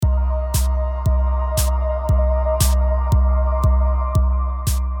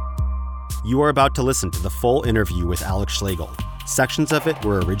You are about to listen to the full interview with Alex Schlegel. Sections of it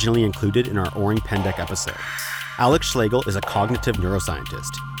were originally included in our Orang Pendek episode. Alex Schlegel is a cognitive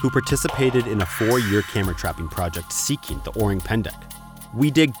neuroscientist who participated in a 4-year camera trapping project seeking the Orang Pendek. We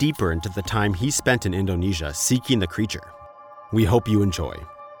dig deeper into the time he spent in Indonesia seeking the creature. We hope you enjoy.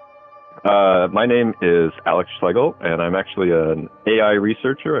 My name is Alex Schlegel, and I'm actually an AI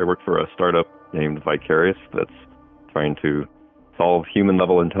researcher. I work for a startup named Vicarious that's trying to solve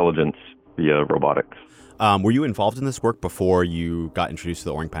human-level intelligence via robotics. Were you involved in this work before you got introduced to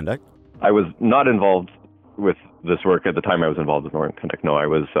the Orang Pendek? I was not involved with this work at the time I was involved with Orang Pendek. No, I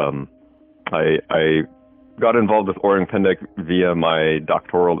was. I got involved with Orang Pendek via my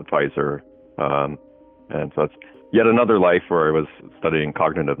doctoral advisor, and so that's yet another life where I was studying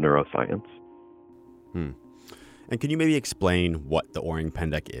cognitive neuroscience. And can you maybe explain what the Orang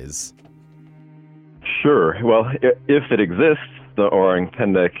Pendek is? Sure. Well, if it exists, the Orang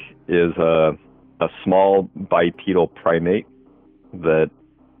Pendek is a small bipedal primate that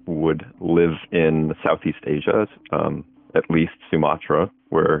would live in Southeast Asia, at least Sumatra,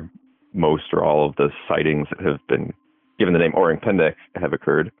 where most or all of the sightings that have been given the name Orang Pendek have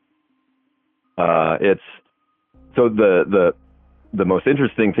occurred. So the most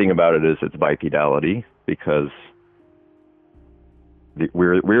interesting thing about it is its bipedality, because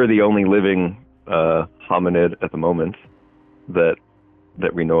we're the only living hominid at the moment that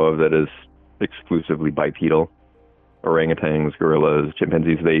we know of that is exclusively bipedal. Orangutans, gorillas,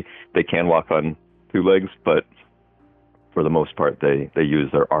 chimpanzees, they can walk on 2 legs, but for the most part they use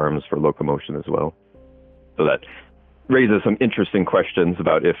their arms for locomotion as well. So that raises some interesting questions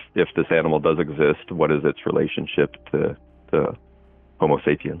about if this animal does exist, what is its relationship to Homo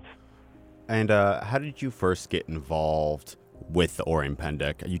sapiens. And how did you first get involved with the Orang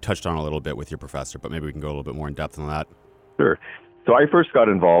Pendek? You touched on a little bit with your professor, but maybe we can go a little bit more in depth on that. Sure. So I first got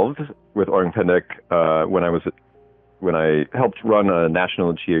involved with Orang Pendek when I helped run a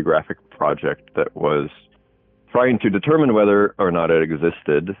National Geographic project that was trying to determine whether or not it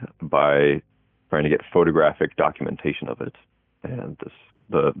existed by trying to get photographic documentation of it. And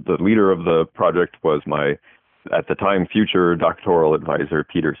the leader of the project was my, at the time, future doctoral advisor,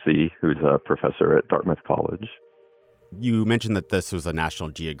 Peter See, who's a professor at Dartmouth College. You mentioned that this was a National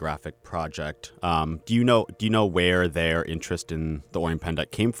Geographic project. Do you know where their interest in the Orang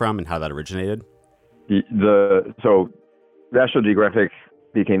Pendek came from and how that originated? So National Geographic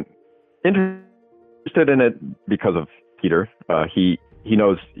became interested in it because of Peter. He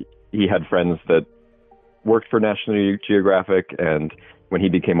knows he had friends that worked for National Geographic, and when he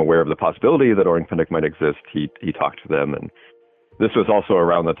became aware of the possibility that Orang Pendek might exist, he talked to them. And this was also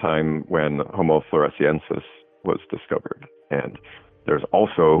around the time when Homo floresiensis was discovered. And there's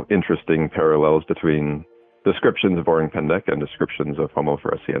also interesting parallels between descriptions of Orang Pendek and descriptions of Homo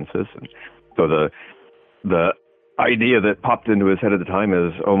floresiensis. And so the idea that popped into his head at the time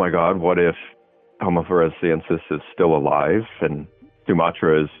is, oh my God, what if Homo floresiensis is still alive? And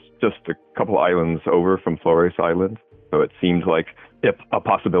Sumatra is just a couple islands over from Flores Island. So it seemed like a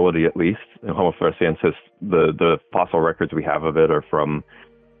possibility, at least. And Homo floresiensis, the fossil records we have of it are from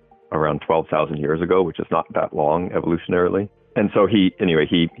around 12,000 years ago, which is not that long evolutionarily. And so he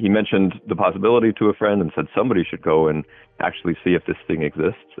mentioned the possibility to a friend and said somebody should go and actually see if this thing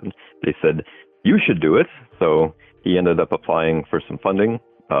exists. And they said, you should do it. So he ended up applying for some funding.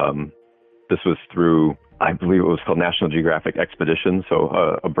 This was through, I believe it was called National Geographic Expedition, so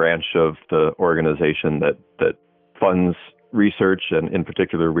a branch of the organization that funds research. And in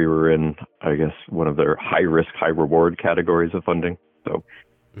particular, we were in, I guess, one of their high-risk, high-reward categories of funding. So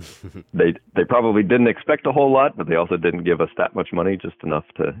they probably didn't expect a whole lot, but they also didn't give us that much money, just enough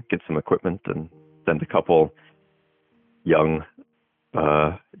to get some equipment and send a couple young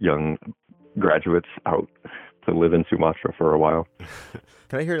graduates out to live in Sumatra for a while.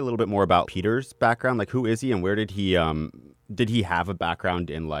 Can I hear a little bit more about Peter's background? Like, who is he, and where did he have a background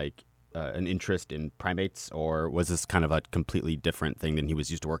in an interest in primates, or was this kind of a completely different thing than he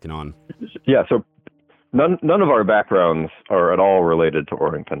was used to working on? Yeah, so none of our backgrounds are at all related to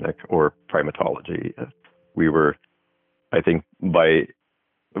Orang Pendek or primatology. We were, I think, by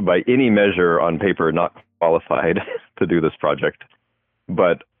any measure on paper, not qualified to do this project.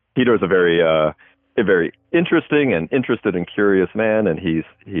 But Peter is a very interesting and interested and curious man, and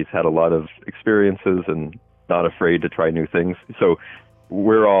he's had a lot of experiences and not afraid to try new things. So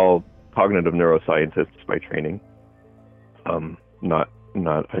we're all cognitive neuroscientists by training. Not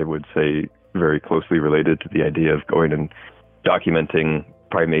I would say very closely related to the idea of going and documenting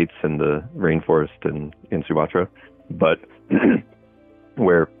primates in the rainforest in Sumatra. But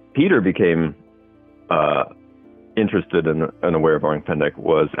where Peter became interested in and aware of Orang Pendek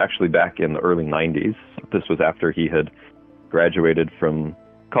was actually back in the early 90s. This was after he had graduated from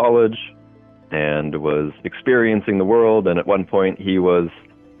college and was experiencing the world. And at one point he was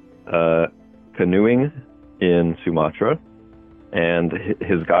canoeing in Sumatra. And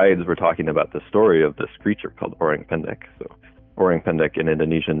his guides were talking about the story of this creature called Orang Pendek. So Orang Pendek in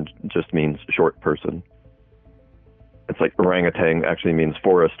Indonesian just means short person. It's like orangutan actually means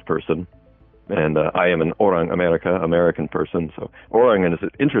forest person. And I am an Orang America, American person. So Orang is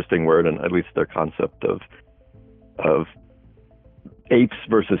an interesting word, and at least their concept of apes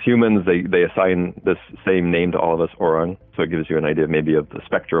versus humans, they assign this same name to all of us, Orang. So it gives you an idea maybe of the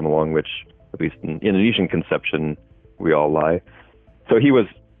spectrum along which, at least in Indonesian conception, we all lie. So he was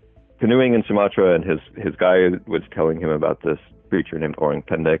canoeing in Sumatra, and his guide was telling him about this creature named Orang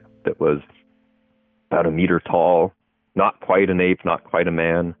Pendek that was about 1 meter tall, not quite an ape, not quite a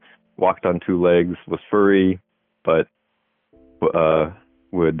man, walked on 2 legs, was furry, but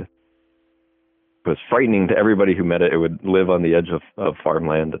was frightening to everybody who met it. It would live on the edge of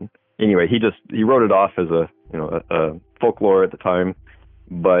farmland. And anyway, he wrote it off as a folklore at the time,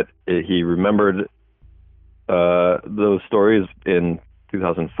 but he remembered those stories in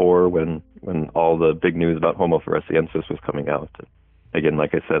 2004 when all the big news about Homo floresiensis was coming out. Again,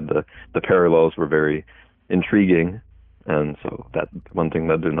 like I said, the parallels were very intriguing, and so that one thing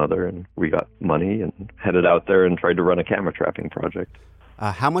led to another, and we got money and headed out there and tried to run a camera trapping project.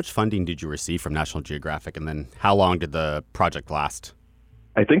 How much funding did you receive from National Geographic, and then how long did the project last?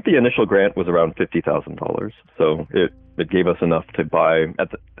 I think the initial grant was around $50,000, so it gave us enough to buy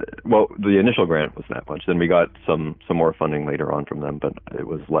the initial grant was that much. Then we got some more funding later on from them, but it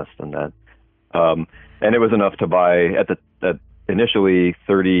was less than that. And it was enough to buy at initially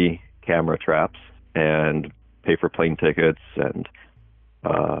 30 camera traps and pay for plane tickets and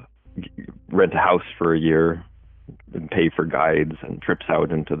rent a house for a year and pay for guides and trips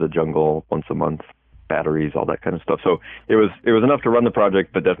out into the jungle once a month, batteries, all that kind of stuff. So it was enough to run the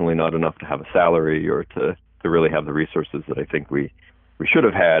project, but definitely not enough to have a salary or to really have the resources that I think we should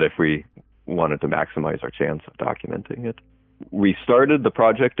have had if we wanted to maximize our chance of documenting it. We started the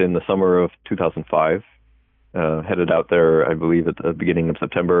project in the summer of 2005, headed out there, I believe, at the beginning of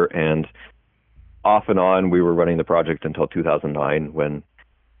September, and off and on we were running the project until 2009 when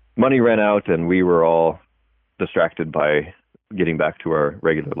money ran out and we were all distracted by getting back to our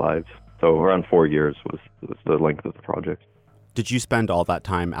regular lives. So around 4 years was the length of the project. Did you spend all that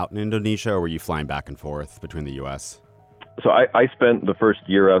time out in Indonesia, or were you flying back and forth between the U.S.? So I spent the first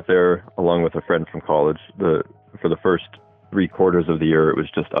year out there along with a friend from college. For the first 3/4 of the year, it was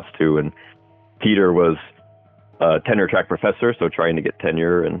just us two, and Peter was a tenure-track professor, so trying to get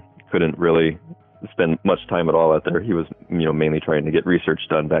tenure and couldn't really spend much time at all out there. He was, mainly trying to get research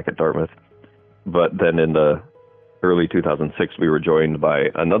done back at Dartmouth. But then in the early 2006, we were joined by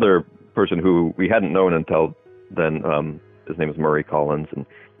another person who we hadn't known until then. His name is Murray Collins, and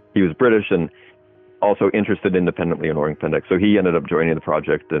he was British and also interested independently in Orang Pendek. So he ended up joining the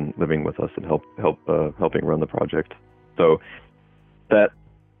project and living with us and helping run the project. So that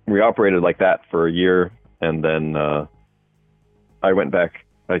we operated like that for a year, and then I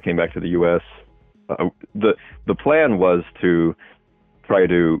came back to the U.S. The plan was to try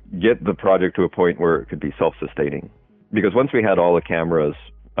to get the project to a point where it could be self-sustaining, because once we had all the cameras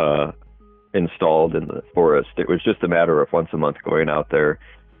installed in the forest, it was just a matter of once a month going out there,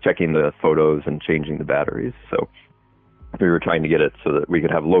 checking the photos and changing the batteries. So we were trying to get it so that we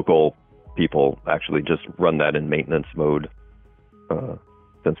could have local people actually just run that in maintenance mode,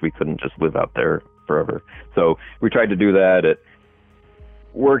 since we couldn't just live out there forever. So we tried to do that. It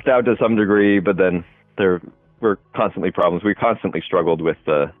worked out to some degree, but then there were constantly problems. We constantly struggled with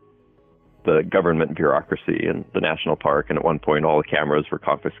the government bureaucracy in the national park, and at one point all the cameras were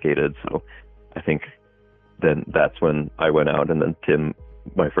confiscated. So I think then that's when I went out, and then Tim,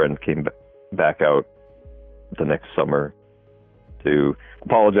 my friend, came back out the next summer to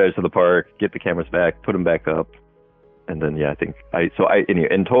apologize to the park, get the cameras back, put them back up. And then, I think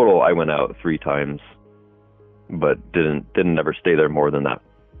in total, I went out 3 times, but didn't ever stay there more than that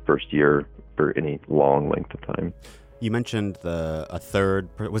first year for any long length of time. You mentioned a third.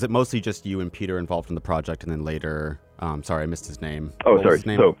 Was it mostly just you and Peter involved in the project, and then later? Sorry, I missed his name. Oh, sorry. His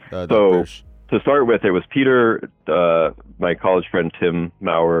name? So to start with, it was Peter, my college friend Tim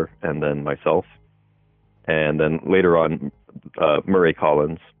Maurer, and then myself, and then later on, Murray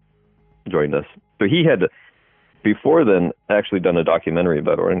Collins joined us. So he had before then actually done a documentary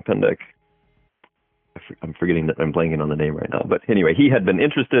about Orang Pendek. I'm forgetting that I'm blanking on the name right now. But anyway, he had been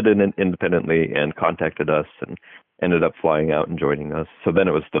interested in it independently and contacted us and ended up flying out and joining us. So then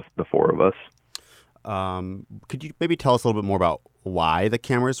it was the 4 of us. Could you maybe tell us a little bit more about why the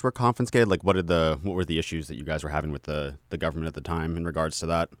cameras were confiscated? Like, what were the issues that you guys were having with the government at the time in regards to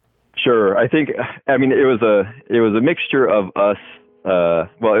that? Sure. I mean, it was a mixture of us.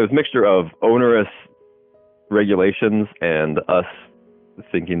 It was a mixture of onerous regulations and us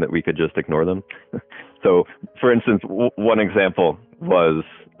thinking that we could just ignore them. So, for instance, one example was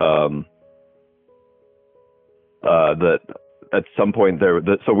that at some point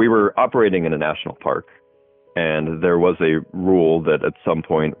so we were operating in a national park, and there was a rule that at some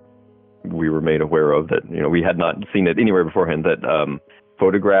point we were made aware of that, we had not seen it anywhere beforehand, that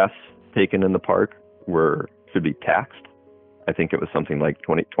photographs taken in the park should be taxed. I think it was something like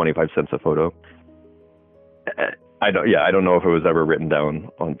 25 cents a photo. I don't know if it was ever written down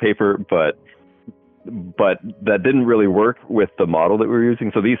on paper, but that didn't really work with the model that we were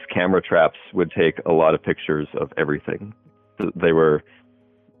using. So these camera traps would take a lot of pictures of everything. They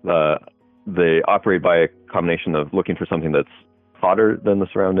operate by a combination of looking for something that's hotter than the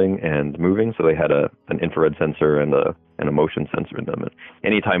surrounding and moving. So they had an infrared sensor and a motion sensor in them. And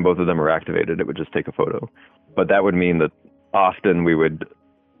anytime both of them were activated, it would just take a photo. But that would mean that often we would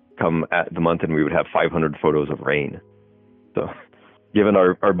come at the month and we would have 500 photos of rain. So given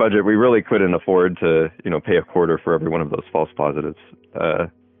our budget, we really couldn't afford to, pay a quarter for every one of those false positives.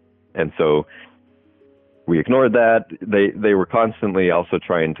 And so we ignored that. They were constantly also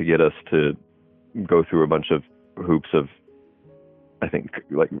trying to get us to go through a bunch of hoops of, I think,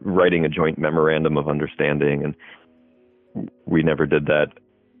 like writing a joint memorandum of understanding, and we never did that.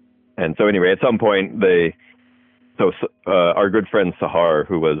 And so anyway, at some point our good friend Sahar,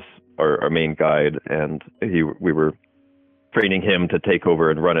 who was our main guide, and we were training him to take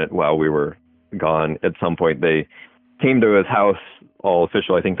over and run it while we were gone. At some point, they came to his house, all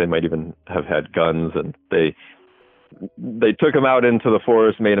official. I think they might even have had guns, and they took him out into the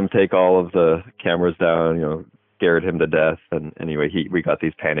forest, made him take all of the cameras down, scared him to death. And anyway, we got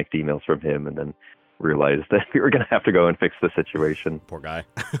these panicked emails from him, and then realized that we were going to have to go and fix the situation. Poor guy.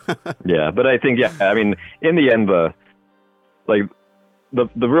 Yeah, but I think, in the end,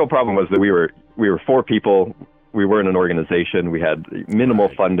 the real problem was that we were 4 people. We weren't an organization. We had minimal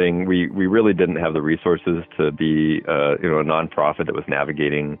funding. We really didn't have the resources to be a nonprofit that was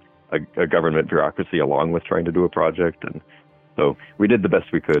navigating a government bureaucracy along with trying to do a project. And so we did the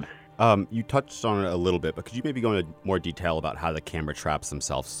best we could. You touched on it a little bit, but could you maybe go into more detail about how the camera traps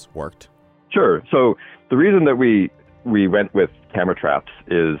themselves worked? Sure. So the reason that we went with camera traps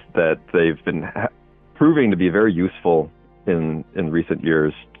is that they've been proving to be very useful in recent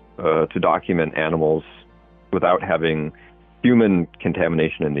years to document animals without having human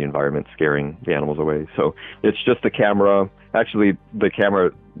contamination in the environment scaring the animals away. So it's just a camera. Actually, the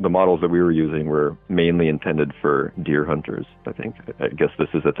models that we were using were mainly intended for deer hunters, I think. I guess this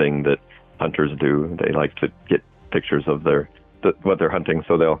is a thing that hunters do. They like to get pictures of what they're hunting.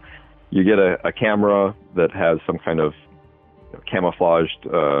 So you get a camera that has some kind of camouflaged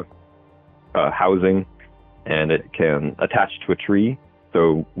housing, and it can attach to a tree.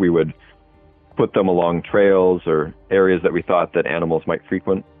 So we would put them along trails or areas that we thought that animals might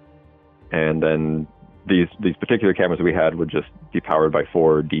frequent. And then these particular cameras we had would just be powered by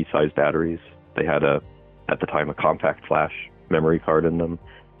 4 D-sized batteries. They had at the time, a compact flash memory card in them.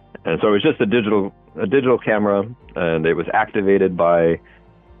 And so it was just a digital camera, and it was activated by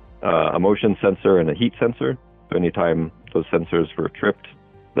a motion sensor and a heat sensor. So anytime those sensors were tripped,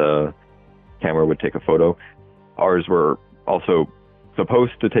 the camera would take a photo. Ours were also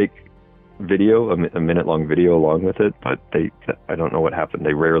supposed to take video, a minute-long video along with it, but I don't know what happened.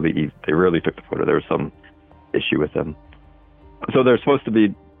 They rarely took the photo. There was some issue with them. So they're supposed to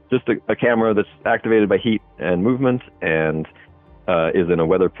be just a camera that's activated by heat and movement, and is in a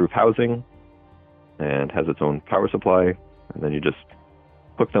weatherproof housing, and has its own power supply. And then you just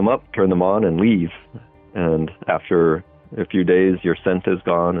hook them up, turn them on, and leave. And after a few days, your scent is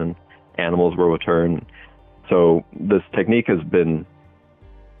gone, and animals will return. So this technique has been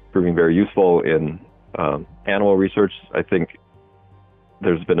proving very useful in animal research. I think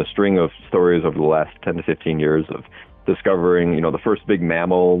there's been a string of stories over the last 10 to 15 years of discovering, the first big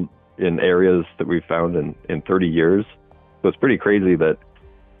mammal in areas that we've found in 30 years. So it's pretty crazy that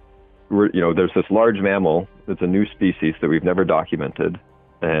there's this large mammal. It's a new species that we've never documented,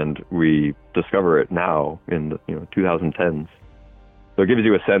 and we discover it now in the 2010s. So it gives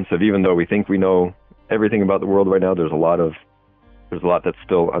you a sense of, even though we think we know everything about the world right now, there's a lot that's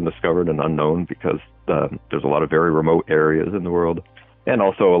still undiscovered and unknown, because there's a lot of very remote areas in the world, and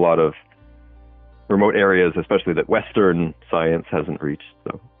also a lot of remote areas, especially that Western science hasn't reached.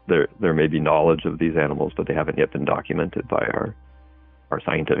 So there may be knowledge of these animals, but they haven't yet been documented by our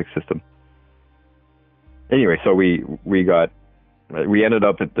scientific system. anyway, so we ended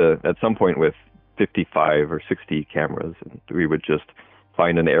up at some point with 55 or 60 cameras, and we would just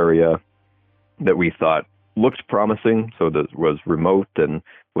find an area that we thought looked promising, so that was remote and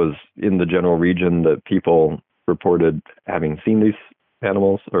was in the general region that people reported having seen these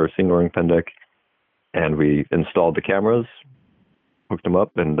animals or seen orang pendek, and we installed the cameras, hooked them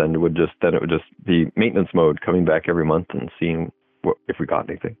up, and then it would just be maintenance mode, coming back every month and seeing if we got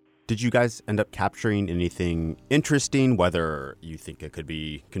anything. Did you guys end up capturing anything interesting, whether you think it could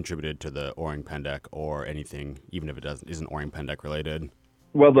be contributed to the orang pendek or anything, even if it isn't orang pendek related?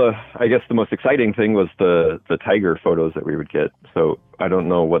 Well, I guess the most exciting thing was the tiger photos that we would get. So I don't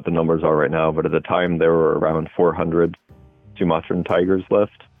know what the numbers are right now, but at the time there were around 400 Sumatran tigers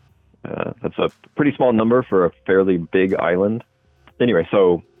left. That's a pretty small number for a fairly big island. Anyway,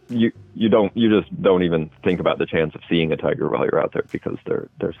 so you just don't even think about the chance of seeing a tiger while you're out there, because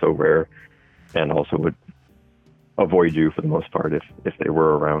they're so rare, and also would avoid you for the most part if they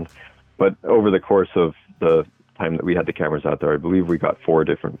were around. But over the course of the time that we had the cameras out there, I believe we got 4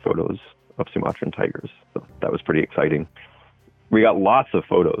 different photos of Sumatran tigers. So that was pretty exciting. We got lots of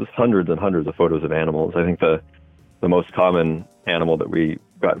photos, hundreds and hundreds of photos of animals. I think the most common animal that we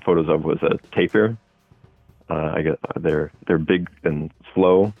got photos of was a tapir. I guess they're big and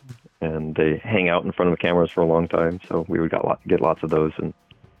slow, and they hang out in front of the cameras for a long time. So we would get lots of those, and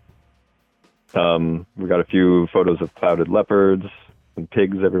we got a few photos of clouded leopards and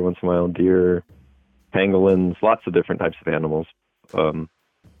pigs every once in a while, deer, pangolins, lots of different types of animals.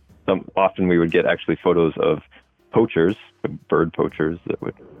 Often we would get actually photos of poachers, bird poachers that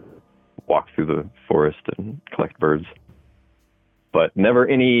would walk through the forest and collect birds. But never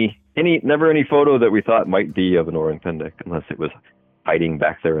any photo that we thought might be of an orang pendek, unless it was hiding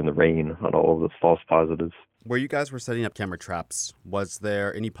back there in the rain on all of those false positives. Where you guys were setting up camera traps, was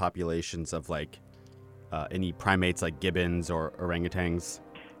there any populations of any primates like gibbons or orangutans?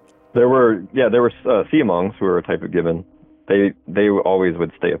 There were siamongs, who were a type of gibbon. They always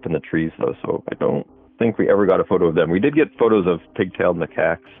would stay up in the trees though, so I don't think we ever got a photo of them. We did get photos of pig-tailed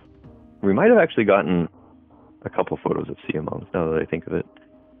macaques. We might have actually gotten a couple photos of siamongs, now that I think of it.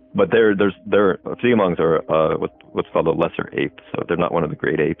 But siamongs are what's called a lesser ape, so they're not one of the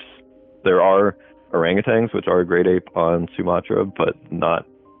great apes. There are orangutans, which are a great ape on Sumatra, but not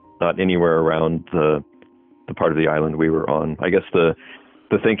anywhere around the part of the island we were on. I guess the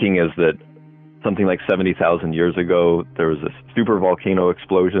thinking is that something like 70,000 years ago, there was this super volcano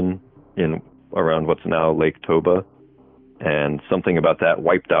explosion in around what's now Lake Toba, and something about that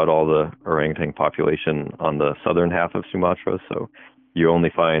wiped out all the orangutan population on the southern half of Sumatra. So you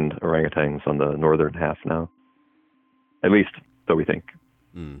only find orangutans on the northern half now, at least so we think.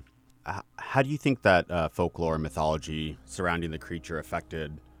 How do you think that folklore and mythology surrounding the creature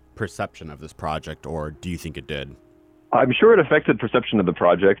affected perception of this project, or do you think it did? I'm sure it affected perception of the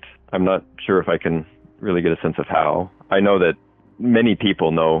project. I'm not sure if I can really get a sense of how. I know that many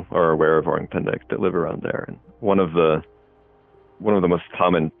people know or are aware of orang pendek that live around there, and one of the most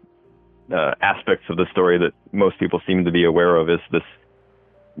common aspects of the story that most people seem to be aware of is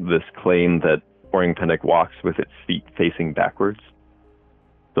this claim that orang pendek walks with its feet facing backwards,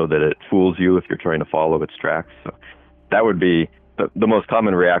 so that it fools you if you're trying to follow its tracks. So that would be the most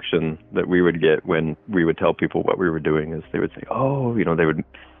common reaction that we would get when we would tell people what we were doing, is they would say, oh, they would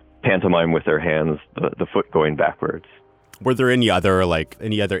pantomime with their hands the foot going backwards. Were there any other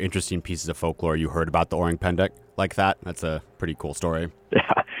interesting pieces of folklore you heard about the orang pendek like that? That's a pretty cool story.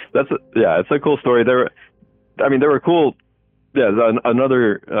 Yeah, it's a cool story. There were cool. Yeah,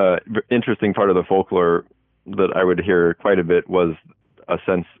 another interesting part of the folklore that I would hear quite a bit was a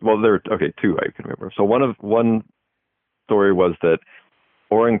sense. Well, two I can remember. So one story was that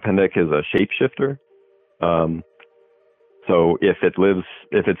orang pendek is a shapeshifter. So if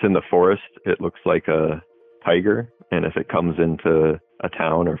it's in the forest, it looks like a tiger, and if it comes into a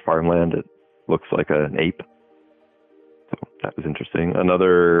town or farmland, it looks like an ape. So that was interesting.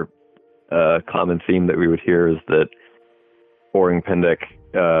 Another common theme that we would hear is that orang pendek,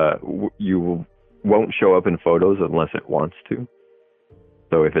 you won't show up in photos unless it wants to.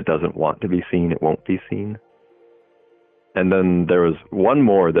 So if it doesn't want to be seen, it won't be seen. And then there was one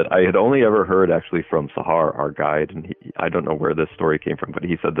more that I had only ever heard actually from Sahar, our guide, and I don't know where this story came from, but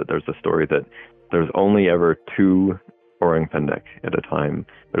he said that there's a story that there's only ever 2 orang pendek at a time.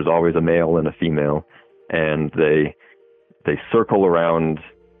 There's always a male and a female, and they circle around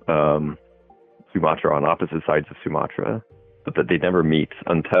Sumatra on opposite sides of Sumatra, but that they never meet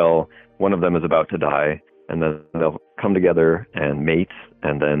until one of them is about to die, and then they'll come together and mate,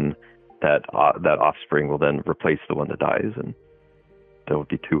 and then that offspring will then replace the one that dies, and there will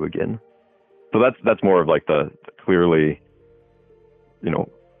be 2 again. So that's more of like the clearly,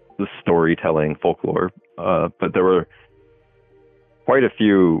 the storytelling folklore. But there were quite a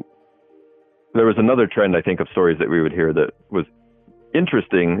few. There was another trend, I think, of stories that we would hear that was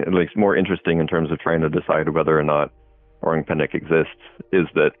interesting, at least more interesting in terms of trying to decide whether or not Orang Pendek exists, is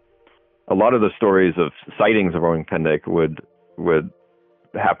that a lot of the stories of sightings of Orang Pendek would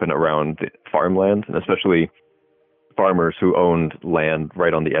happen around farmland, and especially farmers who owned land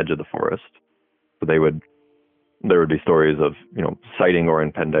right on the edge of the forest. So there would be stories of, sighting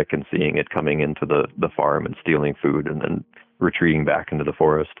Orang Pendek and seeing it coming into the farm and stealing food and then retreating back into the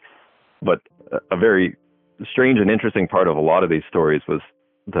forest. But a very strange and interesting part of a lot of these stories was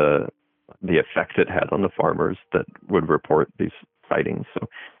the effect it had on the farmers that would report these sightings. So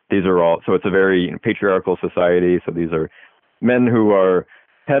it's a very patriarchal society. So these are men who are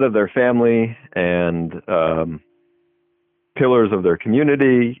head of their family and pillars of their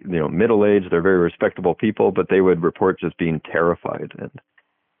community, middle-aged, they're very respectable people, but they would report just being terrified, and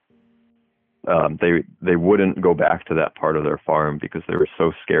they wouldn't go back to that part of their farm because they were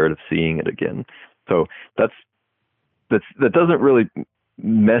so scared of seeing it again. So that doesn't really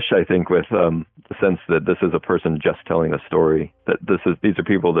mesh, I think, with the sense that this is a person just telling a story. That these are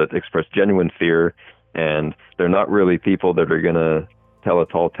people that express genuine fear, and they're not really people that are gonna tell a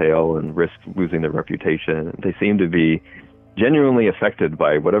tall tale and risk losing their reputation. They seem to be genuinely affected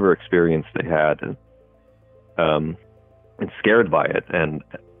by whatever experience they had, and scared by it. And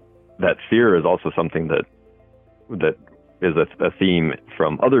that fear is also something that is a theme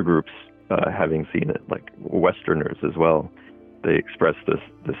from other groups having seen it, like Westerners as well. They express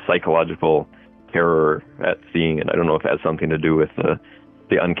this psychological terror at seeing it. I don't know if it has something to do with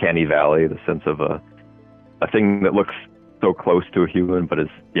the uncanny valley, the sense of a thing that looks so close to a human but is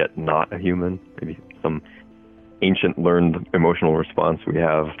yet not a human. Maybe some ancient learned emotional response we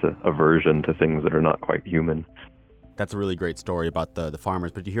have to aversion to things that are not quite human. That's a really great story about the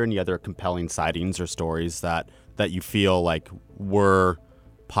farmers. But do you hear any other compelling sightings or stories that you feel like were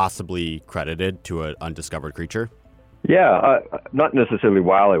possibly credited to an undiscovered creature? Yeah, not necessarily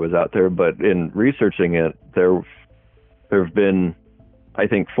while I was out there, but in researching it, there have been, I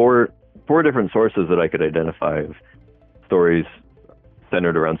think, four different sources that I could identify of stories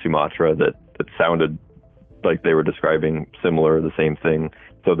centered around Sumatra that sounded like they were describing the same thing.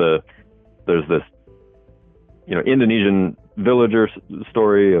 So there's this, Indonesian villager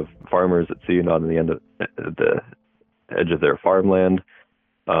story of farmers at sea, not on the edge of their farmland.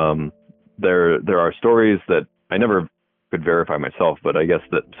 There are stories that I never could verify myself, but I guess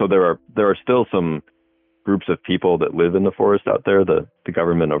there are still some groups of people that live in the forest out there. The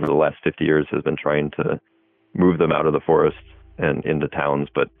government over the last 50 years has been trying to move them out of the forest and into towns,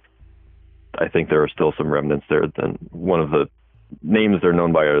 but I think there are still some remnants there. Then one of the names they're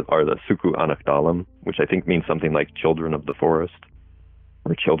known by are the Suku Anak Dalam, which I think means something like children of the forest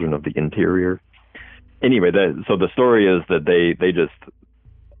or children of the interior. Anyway, so the story is that they just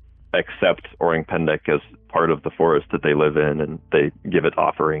accept Orang Pendek as part of the forest that they live in, and they give it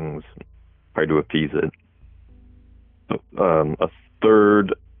offerings, try to appease it. So, a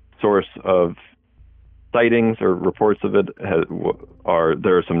third source of sightings or reports of it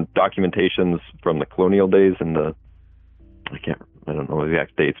there are some documentations from the colonial days I don't know the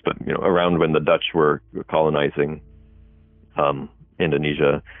exact dates, but around when the Dutch were colonizing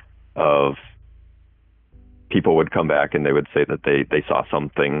Indonesia, of people would come back and they would say that they saw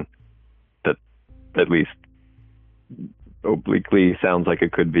something that at least obliquely sounds like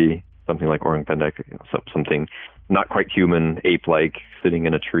it could be something like Orang Pendek, something not quite human, ape-like, sitting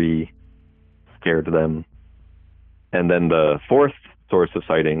in a tree, scared them. And then the fourth source of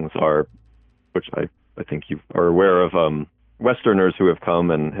sightings are, which I think you are aware of, Westerners who have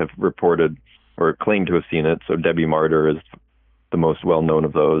come and have reported or claimed to have seen it. So Debbie Martyr is the most well-known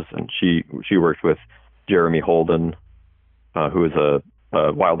of those, and she worked with Jeremy Holden, who is a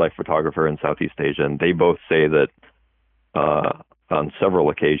wildlife photographer in Southeast Asia, and they both say that on several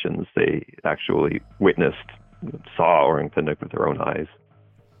occasions they actually saw Orang Pendek with their own eyes.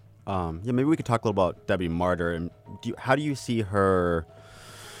 Maybe we could talk a little about Debbie Martyr. And how do you see her?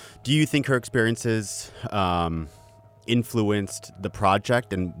 Do you think her experiences influenced the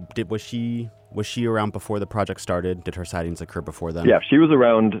project? And was she around before the project started? Did her sightings occur before then? Yeah, she was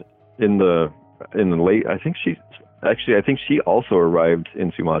around in the late. I think she also arrived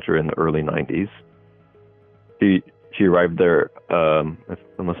in Sumatra in the early 90s. She arrived there,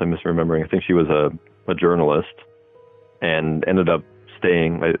 unless I'm misremembering. I think she was a journalist and ended up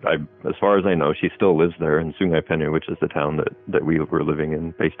staying. As far as I know, she still lives there in Sungai Penuh, which is the town that we were living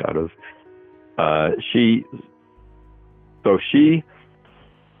in, based out of.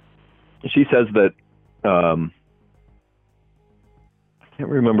 she says that I can't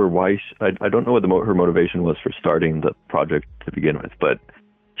remember why. I don't know what her motivation was for starting the project to begin with, but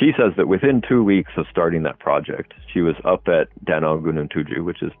she says that within 2 weeks of starting that project, she was up at Danau Gunung Tujuh,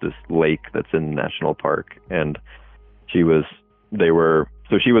 which is this lake that's in the national park, and she was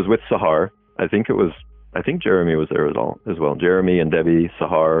with Sahar. I think Jeremy was there as well. Jeremy and Debbie,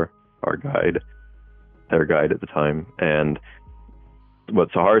 Sahar, their guide at the time. And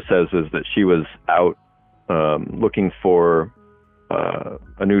what Sahar says is that she was out looking for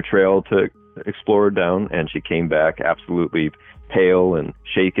a new trail to explore down, and she came back absolutely pale and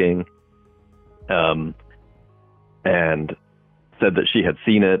shaking, and said that she had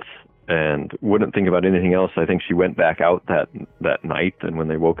seen it and wouldn't think about anything else. I think she went back out that night, and when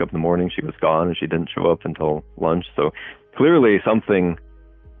they woke up in the morning, she was gone, and she didn't show up until lunch. So clearly something,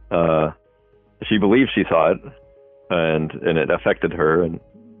 she believes she saw it, and it affected her, and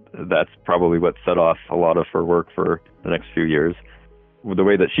that's probably what set off a lot of her work for the next few years. The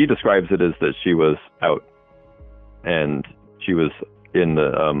way that she describes it is that she was out, and she was in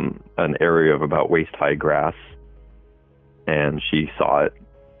an area of about waist-high grass, and she saw it.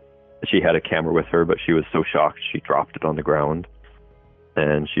 She had a camera with her, but she was so shocked she dropped it on the ground,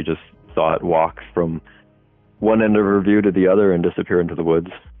 and she just saw it walk from one end of her view to the other and disappear into the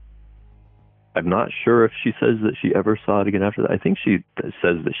woods. I'm not sure if she says that she ever saw it again after that. I think she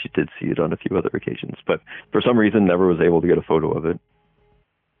says that she did see it on a few other occasions, but for some reason never was able to get a photo of it.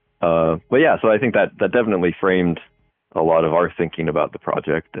 But yeah, so I think that definitely framed a lot of our thinking about the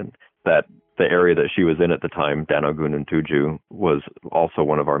project, and that the area that she was in at the time, Danau Gunung Tujuh, was also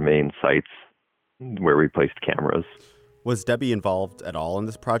one of our main sites where we placed cameras. Was Debbie involved at all in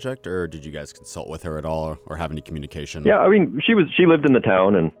this project, or did you guys consult with her at all, or have any communication? Yeah, I mean, she lived in the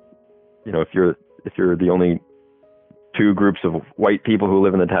town, and you know, if you're the only two groups of white people who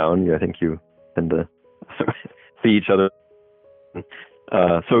live in the town, I think you tend to see each other.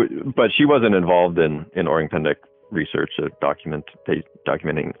 But she wasn't involved in Orang Pendek research,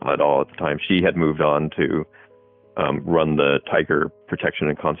 documenting at all at the time. She had moved on to run the Tiger Protection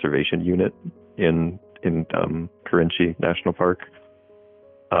and Conservation Unit in Kerinci National Park.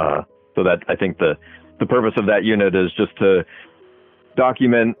 So that, I think the purpose of that unit is just to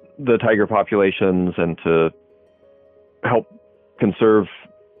document the tiger populations and to help conserve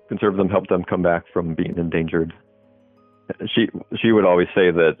them, help them come back from being endangered. She would always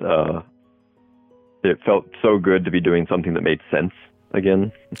say that it felt so good to be doing something that made sense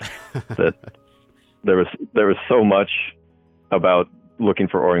again. That there was so much about looking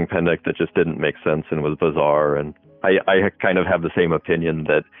for Orang Pendek that just didn't make sense and was bizarre. And I kind of have the same opinion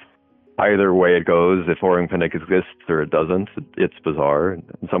that either way it goes, if Orang Pendek exists or it doesn't, it's bizarre.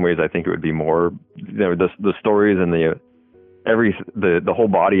 In some ways, I think it would be more, the stories and the whole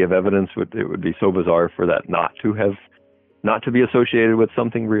body of evidence would be so bizarre for that not to be associated with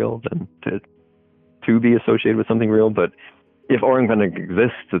something real than to be associated with something real. But if Orang Pendek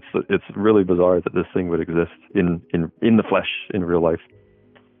exists, it's really bizarre that this thing would exist in the flesh in real life.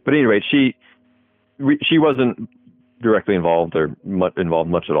 But anyway, she wasn't directly involved or involved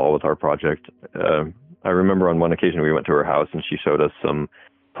much at all with our project. I remember on one occasion we went to her house and she showed us some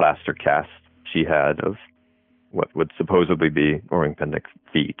plaster casts she had of what would supposedly be Orang Pendek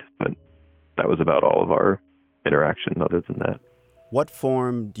feet, but that was about all of our interaction other than that. What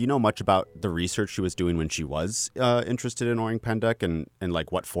form, do you know much about the research she was doing when she was interested in Orang Pendek and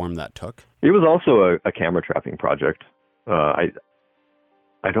like what form that took? It was also a camera trapping project. I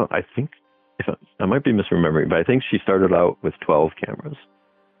might be misremembering, but I think she started out with 12 cameras,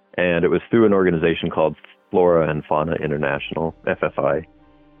 and it was through an organization called Flora and Fauna International, FFI.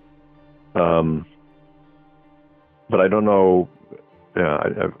 But I don't know,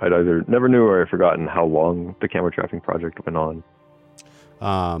 I either never knew or I'd forgotten how long the camera trapping project went on.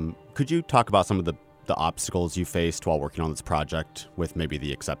 Could you talk about some of the obstacles you faced while working on this project, with maybe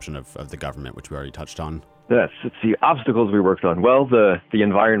the exception of the government, which we already touched on? Yes, it's the obstacles we worked on. Well, the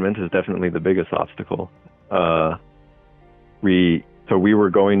environment is definitely the biggest obstacle. We were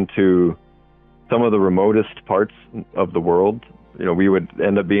going to some of the remotest parts of the world. We would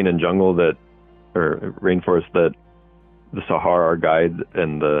end up being in jungle or rainforest that the Sahar, our guide,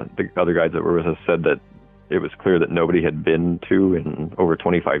 and the other guides that were with us said that it was clear that nobody had been to in over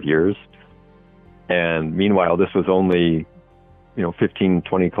 25 years. And meanwhile, this was only, 15,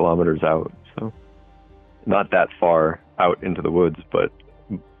 20 kilometers out. So not that far out into the woods, but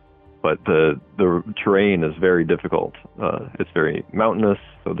the terrain is very difficult. It's very mountainous,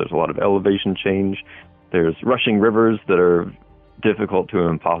 so there's a lot of elevation change. There's rushing rivers that are difficult to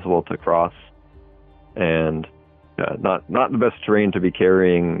impossible to cross. And not the best terrain to be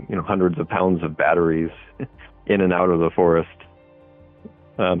carrying, hundreds of pounds of batteries in and out of the forest.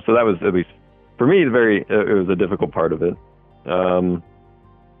 So that was, at least for me, it was a difficult part of it.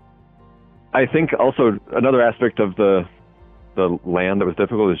 I think also another aspect of the land that was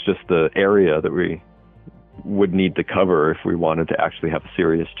difficult is just the area that we would need to cover if we wanted to actually have a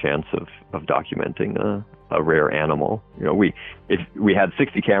serious chance of documenting a rare animal. If we had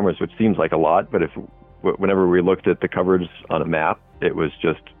 60 cameras, which seems like a lot, but whenever we looked at the coverage on a map, it was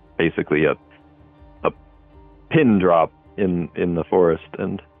just basically a pin drop in the forest.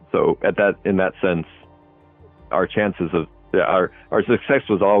 And so in that sense, our chances of our success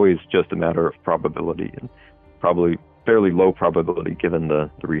was always just a matter of probability, and probably fairly low probability given the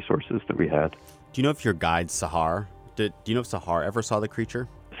resources that we had. Do you know if your guide Sahar, do you know if Sahar ever saw the creature?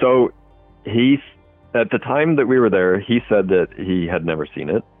 So at the time that we were there, he said that he had never seen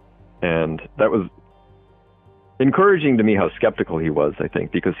it. And that was encouraging to me how skeptical he was, I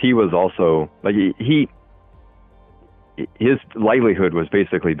think, because he was also, like, his livelihood was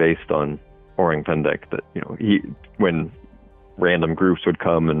basically based on Orang Pendek, that, when random groups would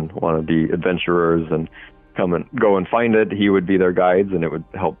come and want to be adventurers and come and go and find it, he would be their guides, and it would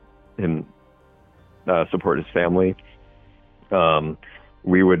help him support his family.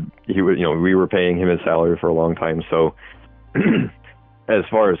 We were paying him his salary for a long time. So as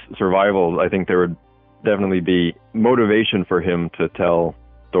far as survival, I think there would definitely be motivation for him to tell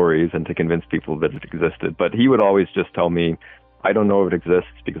stories and to convince people that it existed. But he would always just tell me, I don't know if it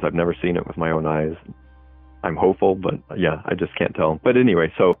exists because I've never seen it with my own eyes. I'm hopeful, but yeah, I just can't tell. But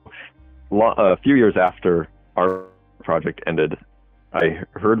anyway, so a few years after our project ended, I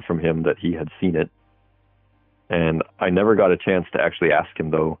heard from him that he had seen it. And I never got a chance to actually ask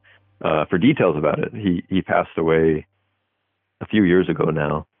him, though, for details about it. He passed away a few years ago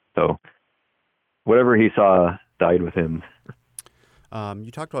now. So whatever he saw died with him. You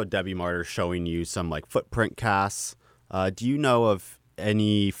talked about Debbie Martyr showing you some footprint casts. Do you know of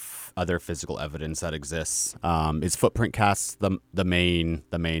any other physical evidence that exists? Is footprint casts the main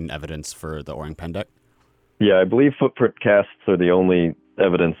evidence for the Orang Pendek? Yeah, I believe footprint casts are the only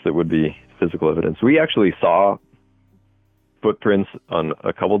evidence that would be physical evidence. We actually saw footprints on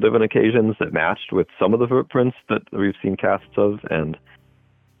a couple different occasions that matched with some of the footprints that we've seen casts of, and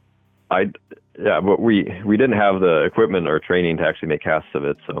but we didn't have the equipment or training to actually make casts of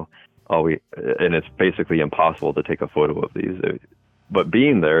it, so and it's basically impossible to take a photo of these. But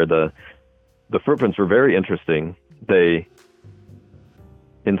being there, the footprints were very interesting. They,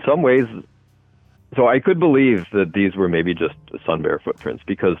 in some ways, so I could believe that these were maybe just sun bear footprints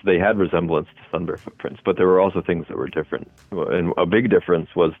because they had resemblance to sun bear footprints, but there were also things that were different. And a big difference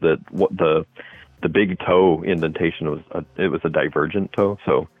was that the big toe indentation was a divergent toe.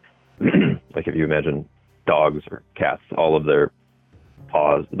 So like if you imagine dogs or cats, all of their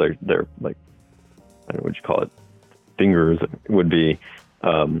paws, their like, I don't know what you call it, fingers would be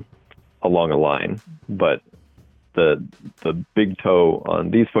along a line, but the big toe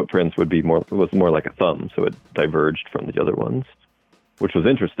on these footprints was more like a thumb, so it diverged from the other ones, which was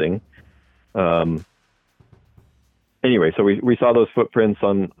interesting. Anyway, so we saw those footprints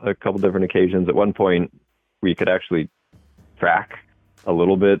on a couple different occasions. At one point, we could actually track a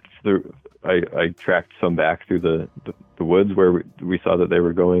little bit through. I tracked some back through the woods where we saw that they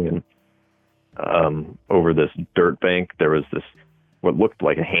were going, and over this dirt bank there was this what looked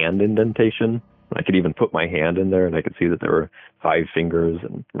like a hand indentation. I could even put my hand in there, and I could see that there were 5 fingers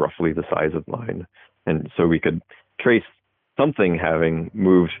and roughly the size of mine, and so we could trace something having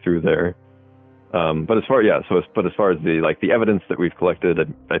moved through there. But as far as the evidence that we've collected,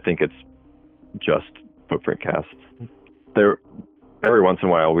 I think it's just footprint casts. There, every once in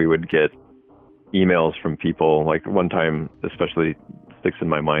a while, we would get emails from people. Like one time, especially sticks in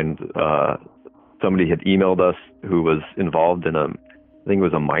my mind. Somebody had emailed us who was involved in I think it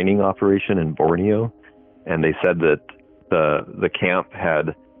was a mining operation in Borneo, and they said that the camp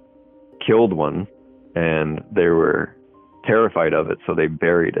had killed one, and they were terrified of it, so they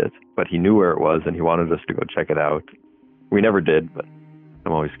buried it. But he knew where it was, and he wanted us to go check it out. We never did, but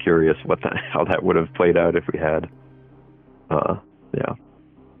I'm always curious how that would have played out if we had. Yeah.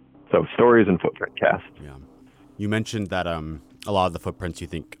 So stories and footprint casts. Yeah. You mentioned that a lot of the footprints you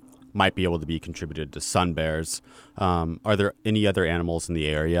think might be able to be contributed to sun bears. Are there any other animals in the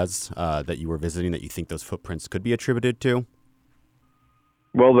areas that you were visiting that you think those footprints could be attributed to?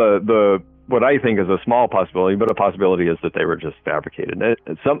 Well, what I think is a small possibility, but a possibility is that they were just fabricated.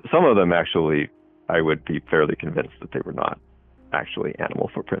 Some of them actually, I would be fairly convinced that they were not actually animal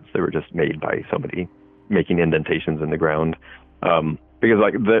footprints. They were just made by somebody making indentations in the ground. because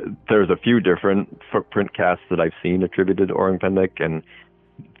like there's a few different footprint casts that I've seen attributed to Orang Pendek, and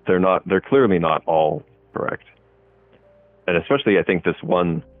they're clearly not all correct. And especially I think this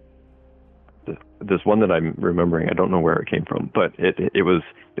one that I'm remembering, I don't know where it came from, but it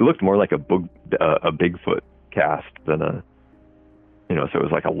looked more like a Bigfoot cast than a, so it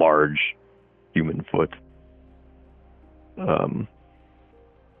was like a large human foot.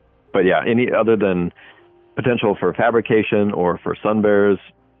 But yeah, any other than potential for fabrication or for sun bears,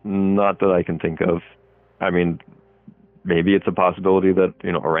 not that I can think of. I mean, maybe it's a possibility that,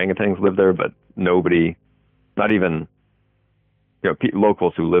 orangutans live there, but nobody, not even,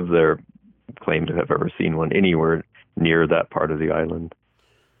 locals who live there claim to have ever seen one anywhere near that part of the island.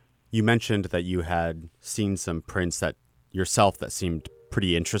 You mentioned that you had seen some prints that seemed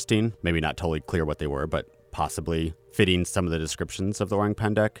pretty interesting. Maybe not totally clear what they were, but possibly fitting some of the descriptions of the Orang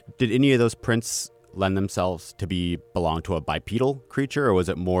Pendek. Did any of those prints lend themselves to belong to a bipedal creature, or was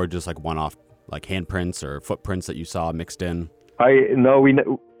it more just like one-off, like handprints or footprints that you saw mixed in? No,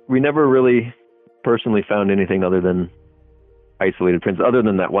 we never really personally found anything other than isolated prints, other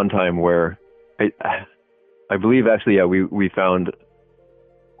than that one time where I believe actually, yeah, we found,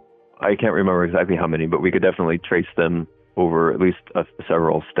 I can't remember exactly how many, but we could definitely trace them over at least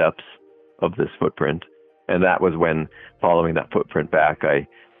several steps of this footprint. And that was when, following that footprint back,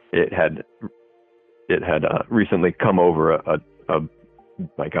 it had recently come over a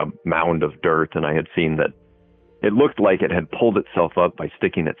mound of dirt, and I had seen that it looked like it had pulled itself up by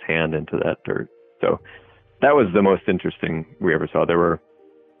sticking its hand into that dirt. So that was the most interesting we ever saw. There were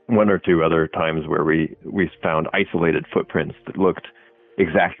one or two other times where we found isolated footprints that looked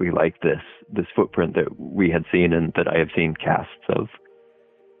exactly like this footprint that we had seen and that I have seen casts of,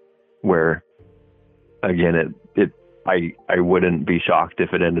 where again I wouldn't be shocked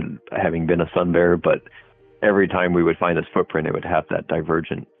if it ended having been a sun bear, but every time we would find this footprint, it would have that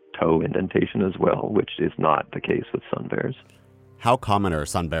divergent toe indentation as well, which is not the case with sun bears. How common are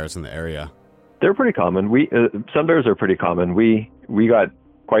sun bears in the area? They're pretty common. Sun bears are pretty common. We got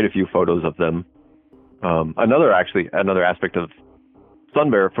quite a few photos of them. Another aspect of sun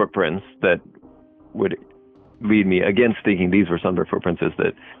bear footprints that would lead me against thinking these were sun bear footprints is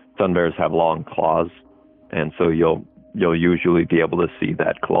that sun bears have long claws, and so you'll usually be able to see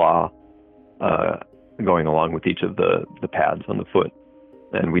that claw going along with each of the pads on the foot,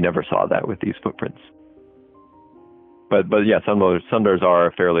 and we never saw that with these footprints. But yeah, sun bears are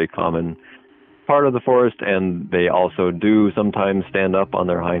a fairly common part of the forest, and they also do sometimes stand up on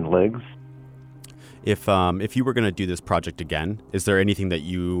their hind legs. If you were going to do this project again, is there anything that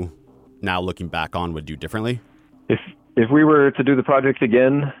you, now looking back on, would do differently? If we were to do the project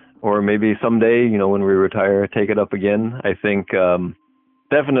again, or maybe someday, when we retire, take it up again, I think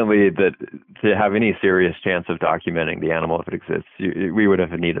definitely that to have any serious chance of documenting the animal if it exists, we would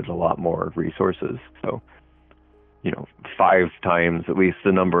have needed a lot more resources. So, 5 times at least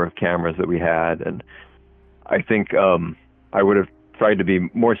the number of cameras that we had. And I think I would have tried to be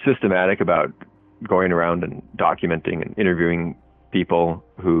more systematic about going around and documenting and interviewing people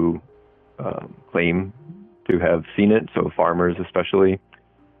who claim to have seen it, so farmers especially.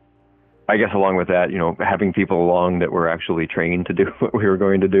 I guess along with that, having people along that were actually trained to do what we were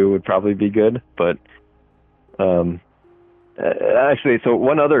going to do would probably be good. But actually, so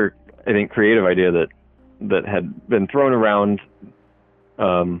one other, I think, creative idea that had been thrown around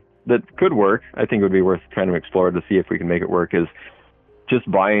that could work, I think would be worth trying to explore to see if we can make it work, is just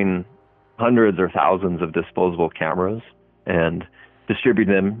buying hundreds or thousands of disposable cameras and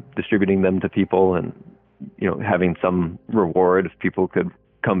distributing them to people, and having some reward if people could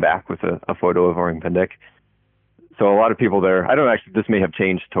come back with a photo of Orang Pendek. So a lot of people there, this may have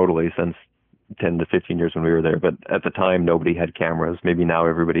changed totally since 10 to 15 years when we were there, but at the time nobody had cameras. Maybe now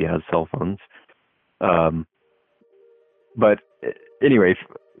everybody has cell phones. But anyway,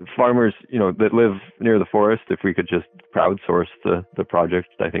 farmers, that live near the forest, if we could just crowdsource the project,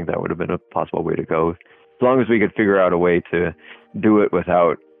 I think that would have been a possible way to go. As long as we could figure out a way to do it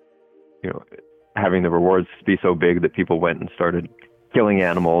without, having the rewards be so big that people went and started killing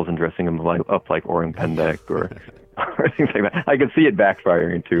animals and dressing them up like Orang Pendek or things like that. I could see it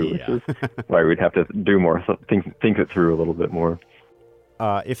backfiring too, yeah. Which is why we'd have to do more, think it through a little bit more.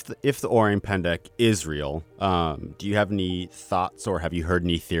 If the Orang Pendek is real, do you have any thoughts or have you heard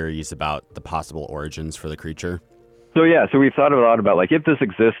any theories about the possible origins for the creature? So we've thought a lot about, like, if this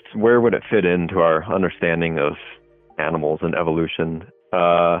exists, where would it fit into our understanding of animals and evolution?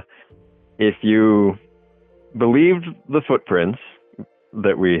 If you believed the footprints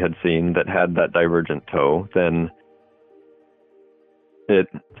that we had seen that had that divergent toe, then I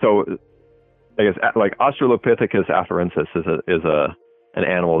guess like Australopithecus afarensis is an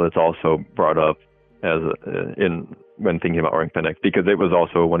animal that's also brought up as when thinking about Orang Pendek, because it was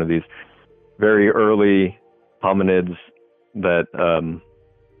also one of these very early hominids that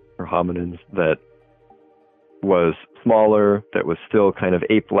was smaller, that was still kind of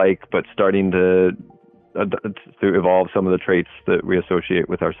ape-like, but starting to evolve some of the traits that we associate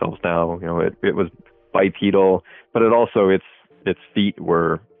with ourselves now. It was bipedal, but its feet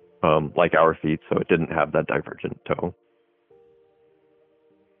were like our feet, so it didn't have that divergent toe.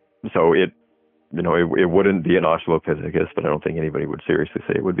 So it wouldn't be an Australopithecus, but I don't think anybody would seriously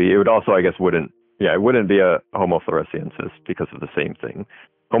say it would be. It would also, I guess, wouldn't be a Homo floresiensis because of the same thing.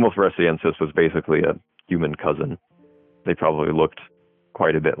 Homo floresiensis was basically a human cousin. They probably looked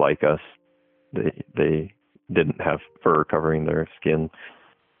quite a bit like us. They didn't have fur covering their skin.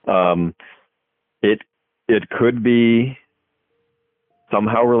 It could be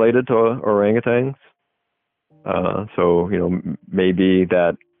somehow related to orangutans. So maybe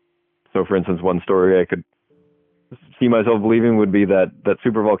that. So, for instance, one story I could see myself believing would be that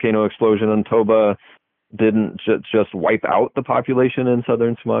supervolcano explosion on Toba didn't just wipe out the population in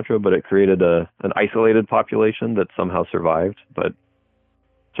southern Sumatra, but it created an isolated population that somehow survived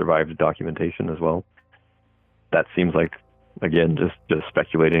documentation as well. That seems like, again, just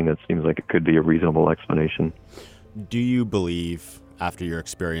speculating, it seems like it could be a reasonable explanation. Do you believe, after your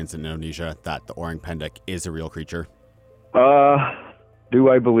experience in Indonesia, that the Orang Pendek is a real creature? Do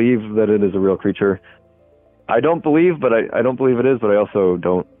I believe that it is a real creature? I don't believe it is, but I also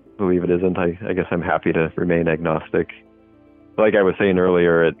don't believe it isn't. I guess I'm happy to remain agnostic. Like I was saying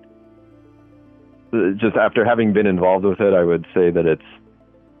earlier, just after having been involved with it, I would say that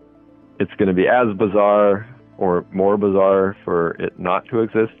it's going to be as bizarre or more bizarre for it not to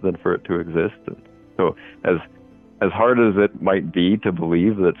exist than for it to exist. So as hard as it might be to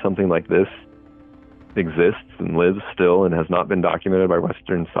believe that something like this exists and lives still and has not been documented by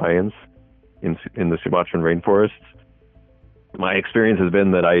Western science in the Sumatran rainforests, my experience has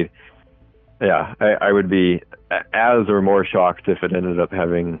been that I would be as or more shocked if it ended up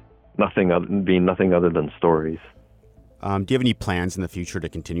having being nothing other than stories. Do you have any plans in the future to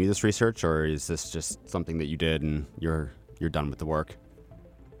continue this research, or is this just something that you did and you're done with the work?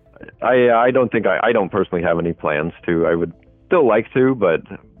 I don't personally have any plans to. I would still like to, but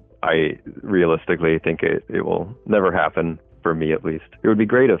I realistically think it will never happen for me, at least. It would be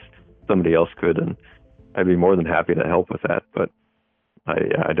great if somebody else could, and I'd be more than happy to help with that. But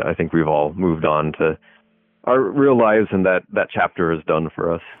I think we've all moved on to our real lives, and that chapter is done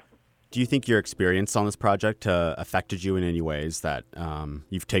for us. Do you think your experience on this project affected you in any ways that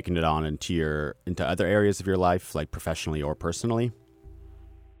you've taken it on into other areas of your life, like professionally or personally?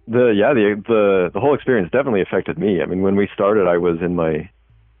 The whole experience definitely affected me. I mean, when we started, I was in my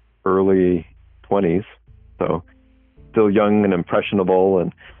early 20s, so still young and impressionable,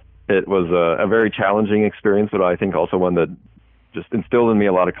 and it was a very challenging experience, but I think also one that just instilled in me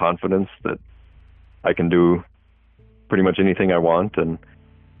a lot of confidence that I can do pretty much anything I want. And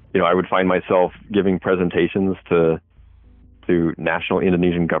I would find myself giving presentations to national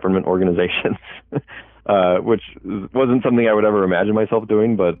Indonesian government organizations, which wasn't something I would ever imagine myself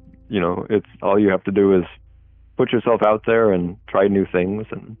doing, but it's all you have to do is put yourself out there and try new things,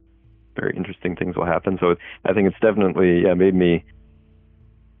 and very interesting things will happen. So I think it's definitely made me.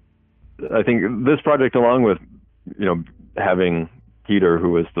 I think this project, along with having Peter,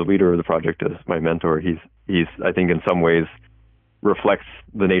 who was the leader of the project, as my mentor, he's I think in some ways reflects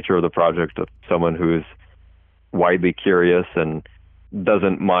the nature of the project of someone who's widely curious and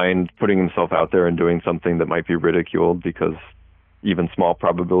doesn't mind putting himself out there and doing something that might be ridiculed, because even small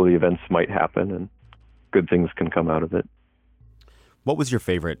probability events might happen and good things can come out of it. What was your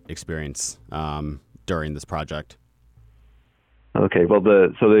favorite experience during this project? Okay, well,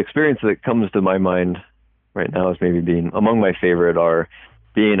 the experience that comes to my mind right now is maybe being among my favorite are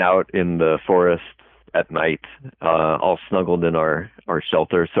being out in the forest at night, all snuggled in our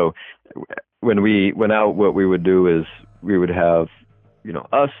shelter. So when we went out, what we would do is we would have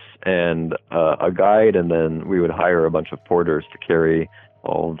us and a guide, and then we would hire a bunch of porters to carry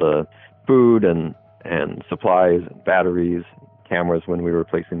all the food and supplies and batteries, cameras when we were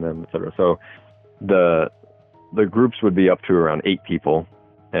placing them, etc. So the groups would be up to around 8 people,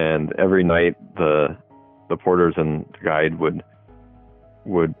 and every night the porters and the guide would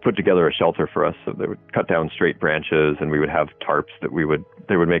put together a shelter for us. So they would cut down straight branches, and we would have tarps that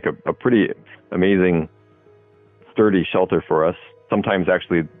they would make a pretty amazing, sturdy shelter for us. Sometimes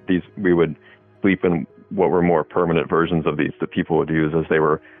actually we would sleep in what were more permanent versions of these that people would use as they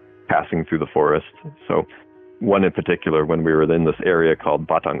were passing through the forest. So one in particular, when we were in this area called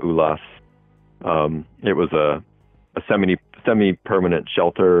Batang Ulas, it was a semi-permanent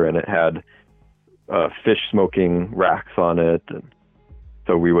shelter, and it had fish smoking racks on it. And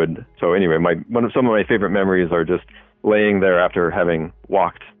so anyway, some of my favorite memories are just laying there after having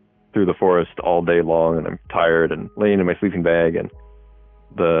walked through the forest all day long, and I'm tired, and laying in my sleeping bag, and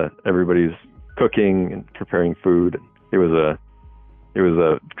everybody's cooking and preparing food. It was a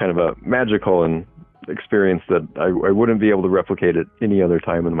kind of a magical and experience that I wouldn't be able to replicate at any other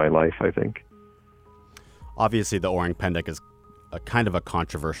time in my life, I think. Obviously, the Orang Pendek is a kind of a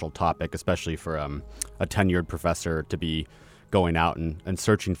controversial topic, especially for a tenured professor to be going out and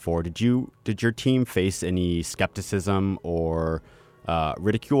searching for. Did your team face any skepticism or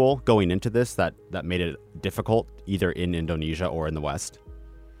ridicule going into this that made it difficult, either in Indonesia or in the West?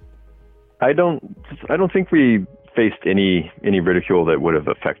 I don't think we faced any ridicule that would have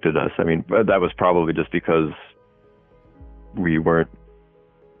affected us. I mean, that was probably just because we weren't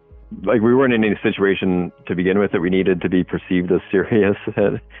in any situation to begin with that we needed to be perceived as serious.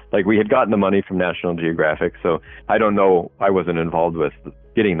 Like, we had gotten the money from National Geographic, so I don't know, I wasn't involved with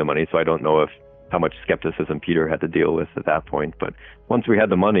getting the money, so I don't know how much skepticism Peter had to deal with at that point. But once we had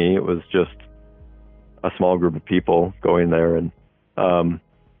the money, it was just a small group of people going there and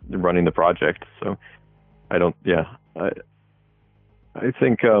running the project. So I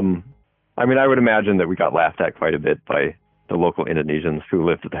think, I would imagine that we got laughed at quite a bit by the local Indonesians who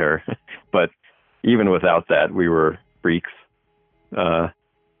lived there. But even without that, we were freaks. So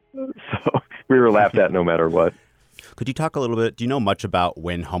we were laughed at no matter what. Could you talk a little bit, do you know much about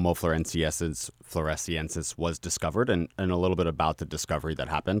when Homo floresiensis was discovered, and a little bit about the discovery that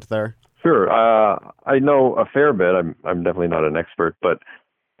happened there? Sure. I know a fair bit. I'm definitely not an expert, but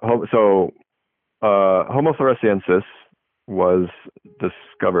Homo floresiensis was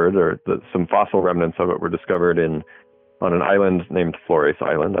discovered, or some fossil remnants of it were discovered on an island named Flores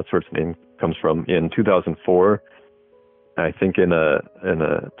Island. That's where its name comes from, in 2004. I think in a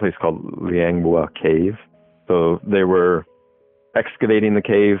place called Liangbua Cave. So they were excavating the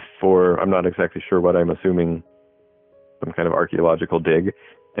cave for, I'm not exactly sure what, I'm assuming some kind of archaeological dig,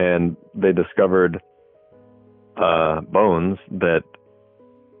 and they discovered bones that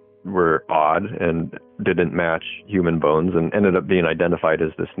were odd and didn't match human bones, and ended up being identified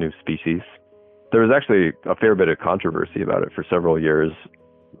as this new species. There was actually a fair bit of controversy about it for several years,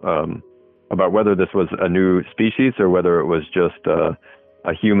 about whether this was a new species or whether it was just a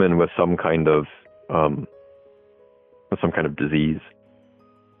human with some kind of disease.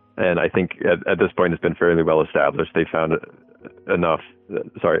 And I think at this point it's been fairly well established. They found enough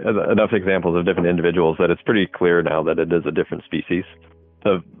examples of different individuals that it's pretty clear now that it is a different species.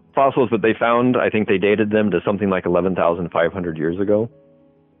 The fossils that they found, I think they dated them to something like 11,500 years ago.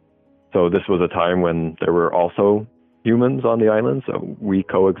 So this was a time when there were also humans on the island, so we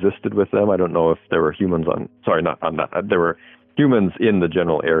coexisted with them. I don't know if there were humans there were humans in the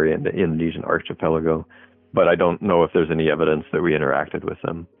general area in the Indonesian archipelago, but I don't know if there's any evidence that we interacted with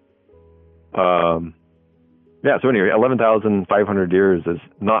them. So anyway, 11,500 years is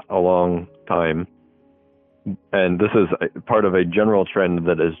not a long time. And this is part of a general trend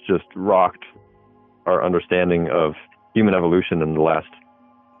that has just rocked our understanding of human evolution in the last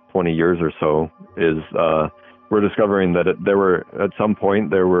 20 years or so. We're discovering that at some point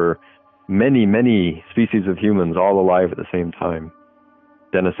there were many, many species of humans all alive at the same time.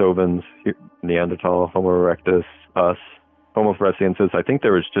 Denisovans, Neanderthal, Homo erectus, us, Homo floresiensis. I think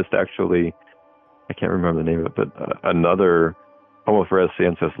there was just actually, I can't remember the name of it, but another Homo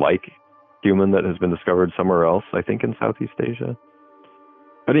floresiensis-like human that has been discovered somewhere else, I think in Southeast Asia.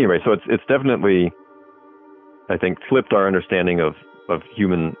 But anyway, so it's definitely, I think, flipped our understanding of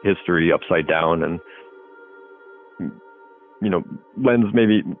human history upside down, and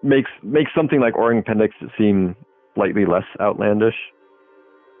makes something like Orang Pendek seem slightly less outlandish.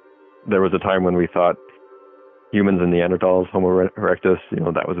 There was a time when we thought humans and Neanderthals, Homo erectus,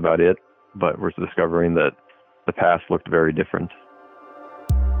 that was about it. But we're discovering that the past looked very different.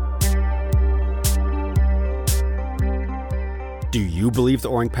 Do you believe the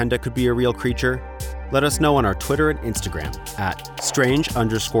Orang Pendek could be a real creature? Let us know on our Twitter and Instagram at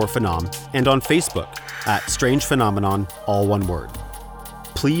 @strange_phenom and on Facebook at Strange Phenomenon, all one word.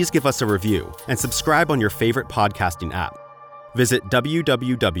 Please give us a review and subscribe on your favorite podcasting app. Visit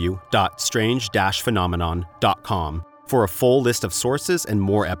www.strange-phenomenon.com for a full list of sources and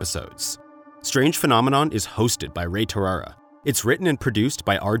more episodes. Strange Phenomenon is hosted by Ray Tarara. It's written and produced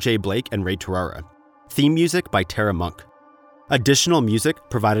by RJ Blake and Ray Tarara. Theme music by Tara Monk. Additional music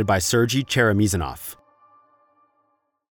provided by Sergei Cheremizanov.